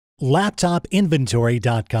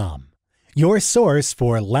LaptopInventory.com, your source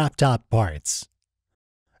for laptop parts.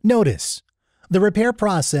 Notice, the repair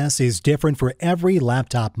process is different for every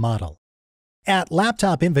laptop model. At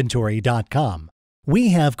LaptopInventory.com, we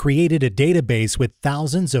have created a database with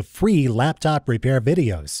thousands of free laptop repair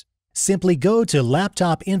videos. Simply go to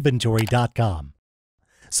LaptopInventory.com.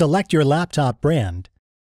 Select your laptop brand,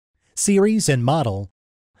 series and model,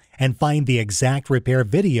 and find the exact repair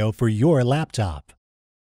video for your laptop.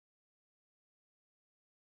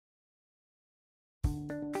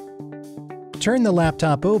 Turn the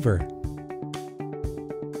laptop over.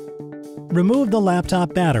 Remove the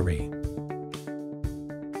laptop battery.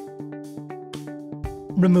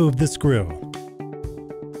 Remove the screw.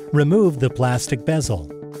 Remove the plastic bezel.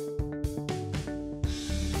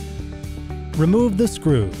 Remove the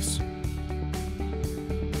screws.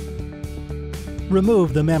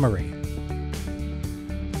 Remove the memory.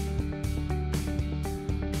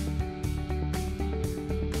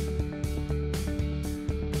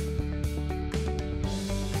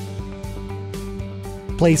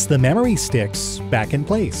 Place the memory sticks back in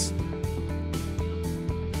place.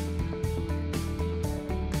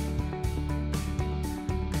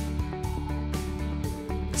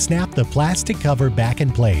 Snap the plastic cover back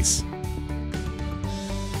in place.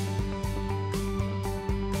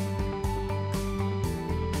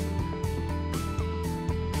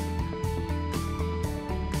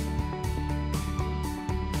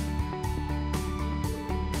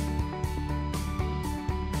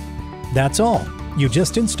 That's all. You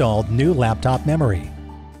just installed new laptop memory.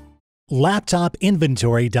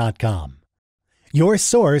 LaptopInventory.com, your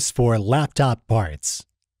source for laptop parts.